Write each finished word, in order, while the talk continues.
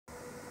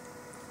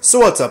So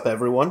what's up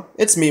everyone,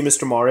 it's me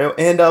Mr. Mario,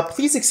 and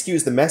please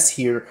excuse the mess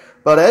here,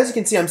 but as you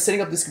can see I'm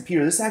setting up this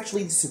computer. This is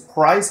actually the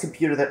surprise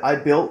computer that I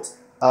built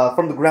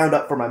from the ground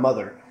up for my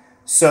mother.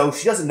 So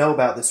she doesn't know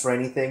about this or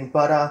anything,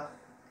 but I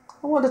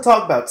wanted to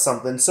talk about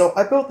something. So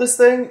I built this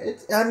thing.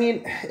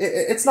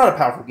 It's not a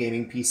powerful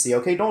gaming PC,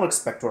 okay? Don't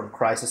expect Order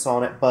Crisis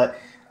on it, but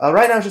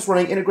right now it's just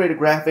running integrated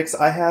graphics.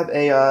 I have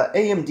a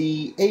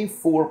AMD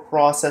A4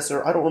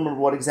 processor. I don't remember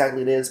what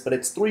exactly it is, but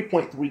it's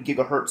 3.3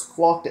 gigahertz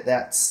clocked at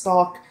that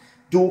stock.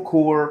 Dual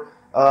core,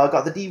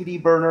 got the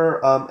DVD burner,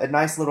 a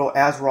nice little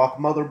ASRock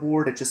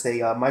motherboard. It's just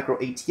a micro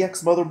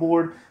ATX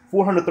motherboard,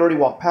 430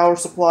 watt power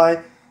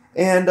supply.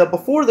 And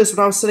before this,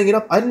 when I was setting it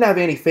up, I didn't have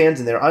any fans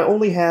in there. I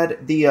only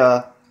had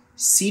the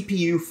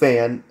CPU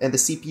fan and the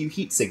CPU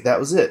heatsink. That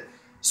was it.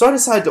 So I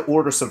decided to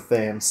order some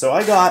fans. So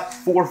I got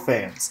 4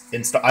 fans.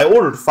 I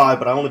ordered 5,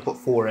 but I only put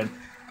 4 in.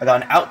 I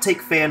got an outtake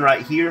fan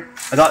right here.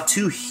 I got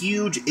 2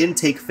 huge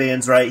intake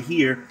fans right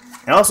here.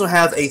 I also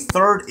have a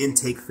third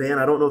intake fan.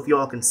 I don't know if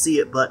y'all can see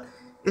it, but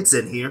it's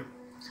in here.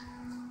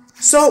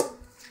 So,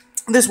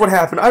 this is what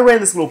happened. I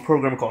ran this little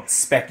program called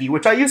Speccy,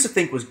 which I used to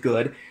think was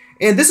good,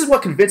 and this is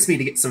what convinced me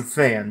to get some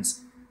fans.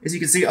 As you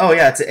can see, oh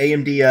yeah, it's an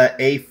AMD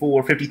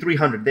A4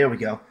 5300. There we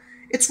go.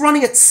 It's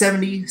running at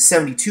 70,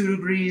 72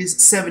 degrees,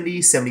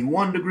 70,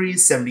 71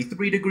 degrees,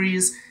 73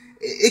 degrees.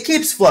 It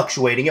keeps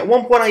fluctuating. At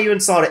one point, I even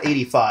saw it at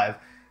 85.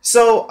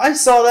 So, I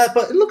saw that,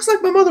 but it looks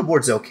like my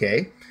motherboard's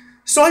okay.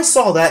 So I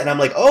saw that and I'm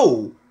like,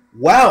 oh,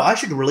 wow, I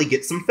should really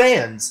get some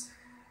fans.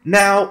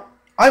 Now,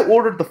 I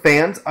ordered the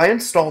fans, I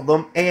installed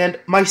them, and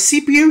my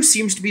CPU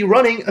seems to be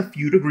running a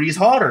few degrees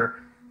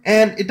hotter.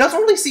 And it doesn't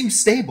really seem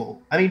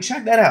stable. I mean,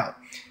 check that out.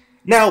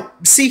 Now,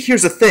 see,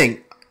 here's the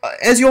thing.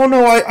 As you all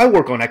know, I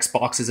work on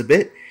Xboxes a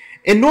bit.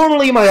 And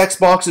normally my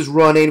Xboxes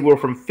run anywhere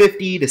from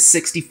 50 to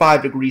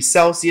 65 degrees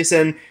Celsius,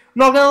 and I'm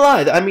not gonna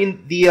lie, I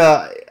mean,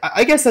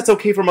 I guess that's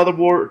okay for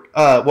motherboard,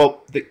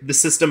 well, the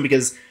system,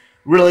 because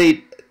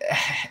really,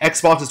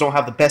 Xboxes don't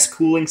have the best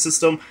cooling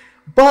system,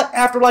 but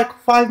after like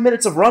 5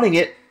 minutes of running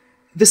it,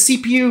 the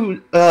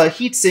CPU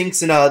heat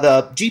sinks and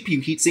the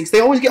GPU heat sinks,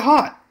 they always get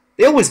hot.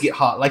 They always get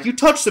hot. Like, you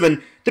touch them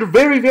and they're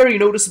very, very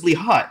noticeably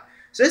hot.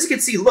 So as you can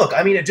see, look,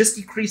 I mean, it just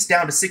decreased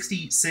down to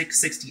 66,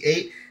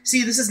 68.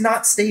 See, this is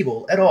not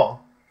stable at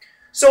all.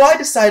 So I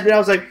decided, I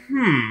was like,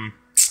 you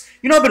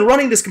know, I've been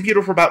running this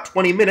computer for about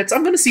 20 minutes.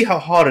 I'm going to see how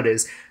hot it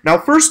is. Now,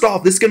 first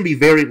off, this is going to be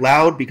very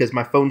loud because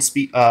my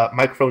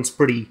microphone's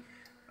pretty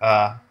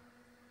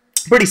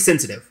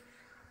sensitive.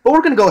 But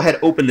we're going to go ahead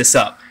and open this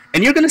up.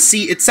 And you're going to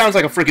see it sounds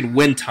like a freaking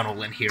wind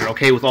tunnel in here,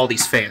 okay, with all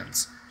these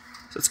fans.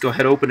 So let's go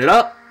ahead and open it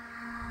up.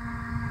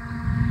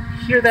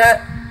 Hear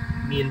that?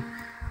 I mean,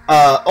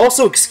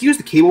 also, excuse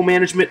the cable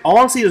management.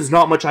 Honestly, there's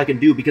not much I can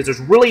do because there's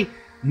really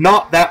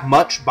not that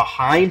much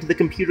behind the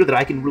computer that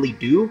I can really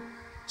do.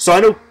 So I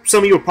know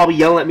some of you are probably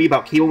yelling at me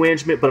about cable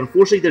management, but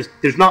unfortunately,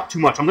 there's not too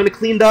much. I'm going to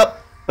clean it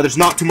up, but there's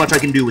not too much I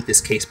can do with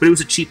this case. But it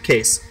was a cheap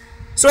case.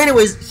 So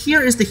anyways,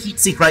 here is the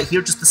heatsink right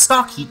here, just the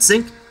stock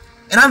heatsink,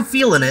 and I'm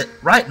feeling it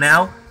right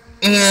now,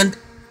 and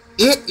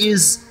it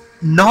is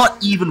not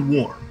even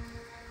warm.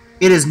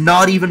 It is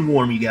not even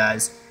warm, you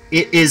guys.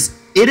 It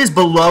is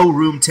below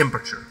room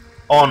temperature,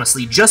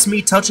 honestly. Just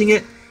me touching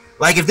it,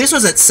 like if this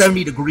was at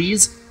 70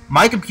 degrees,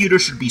 my computer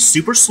should be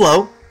super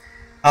slow.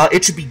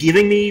 It should be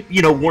giving me,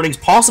 you know, warnings,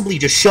 possibly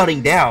just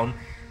shutting down,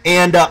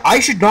 and I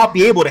should not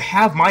be able to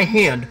have my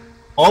hand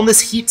on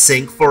this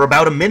heatsink for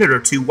about a minute or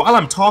two while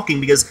I'm talking,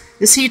 because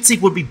this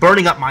heatsink would be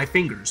burning up my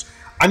fingers.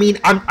 I mean,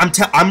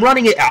 I'm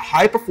running it at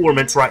high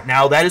performance right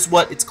now. That is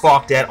what it's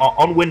clocked at.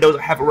 On Windows,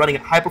 I have it running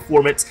at high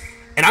performance,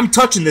 and I'm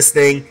touching this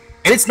thing,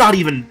 and it's not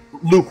even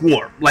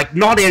lukewarm. Like,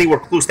 not anywhere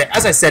close to that.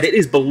 As I said, it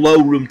is below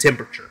room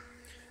temperature.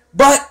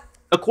 But,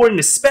 according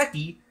to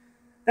Speccy,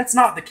 that's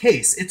not the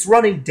case. It's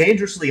running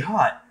dangerously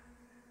hot.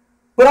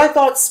 But I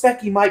thought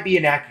Speccy might be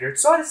inaccurate,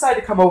 so I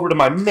decided to come over to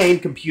my main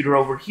computer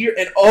over here,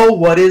 and oh,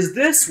 what is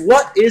this?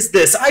 What is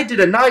this? I did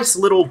a nice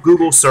little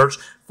Google search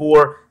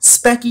for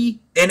Speccy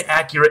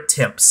inaccurate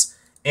temps,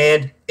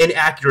 and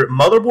inaccurate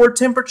motherboard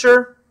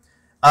temperature,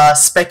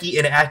 Speccy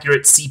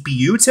inaccurate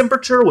CPU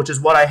temperature, which is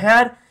what I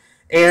had,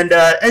 and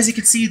as you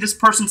can see, this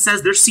person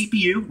says their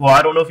CPU, well,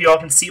 I don't know if y'all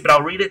can see it, but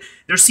I'll read it,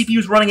 their CPU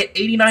is running at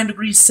 89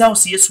 degrees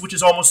Celsius, which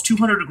is almost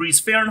 200 degrees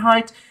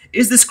Fahrenheit.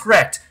 Is this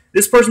correct?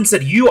 This person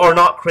said, you are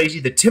not crazy,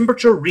 the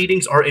temperature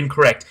readings are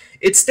incorrect.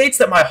 It states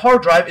that my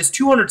hard drive is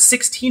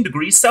 216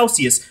 degrees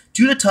Celsius.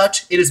 To the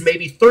touch, it is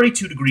maybe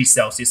 32 degrees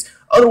Celsius.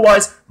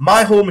 Otherwise,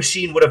 my whole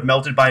machine would have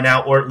melted by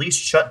now, or at least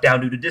shut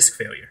down due to disk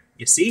failure.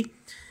 You see?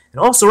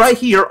 And also right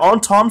here on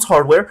Tom's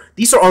Hardware,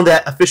 these are on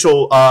that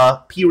official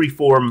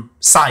P-Reform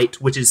site,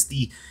 which is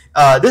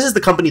this is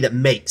the company that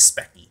makes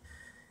Speccy.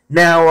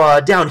 Now,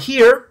 down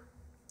here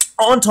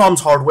on Tom's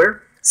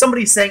Hardware,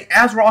 somebody's saying,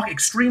 ASRock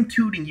Extreme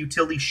Tuning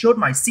Utility showed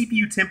my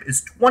CPU temp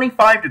is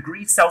 25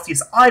 degrees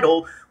Celsius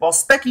idle, while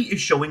Speccy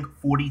is showing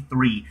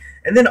 43.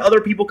 And then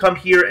other people come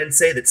here and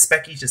say that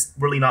Speccy's just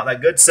really not that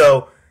good.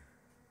 So,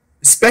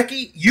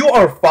 Speccy, you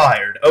are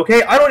fired,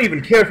 okay? I don't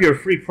even care if you're a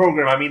free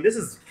program. I mean, this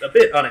is a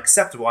bit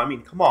unacceptable. I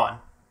mean, come on.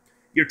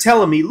 You're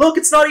telling me, look,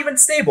 it's not even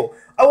stable.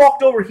 I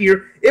walked over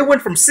here. It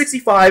went from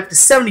 65 to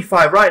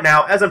 75 right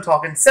now as I'm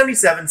talking.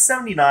 77,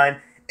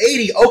 79,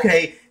 80.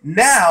 Okay,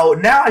 now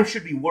I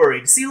should be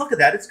worried. See, look at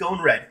that. It's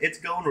going red. It's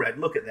going red.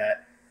 Look at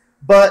that.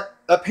 But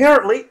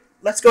apparently,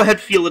 let's go ahead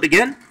and feel it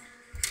again.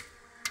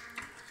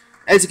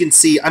 As you can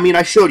see, I mean,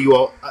 I showed you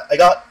all. I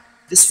got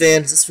this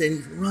fan. Is this fan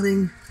even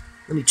running?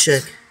 Let me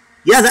check.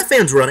 Yeah, that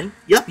fan's running.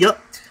 Yep.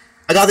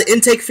 I got the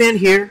intake fan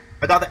here.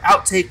 I got the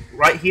outtake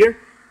right here.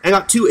 I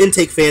got two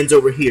intake fans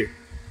over here.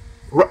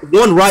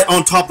 One right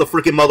on top of the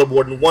freaking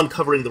motherboard and one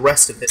covering the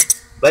rest of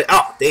it. But,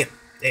 oh, damn.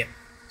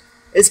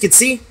 As you can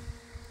see,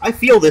 I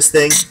feel this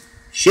thing.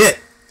 Shit.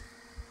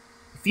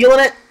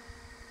 Feeling it?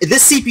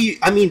 This CPU,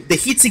 I mean, the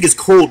heatsink is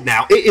cold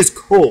now. It is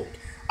cold.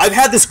 I've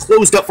had this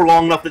closed up for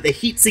long enough that the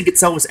heatsink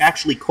itself is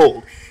actually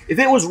cold. If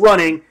it was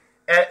running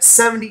at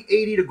 70,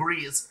 80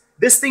 degrees,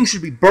 this thing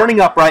should be burning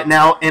up right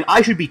now, and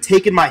I should be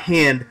taking my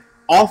hand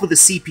off of the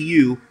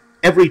CPU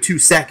every 2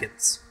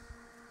 seconds.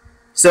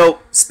 So,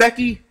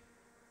 Speccy,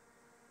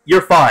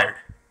 you're fired.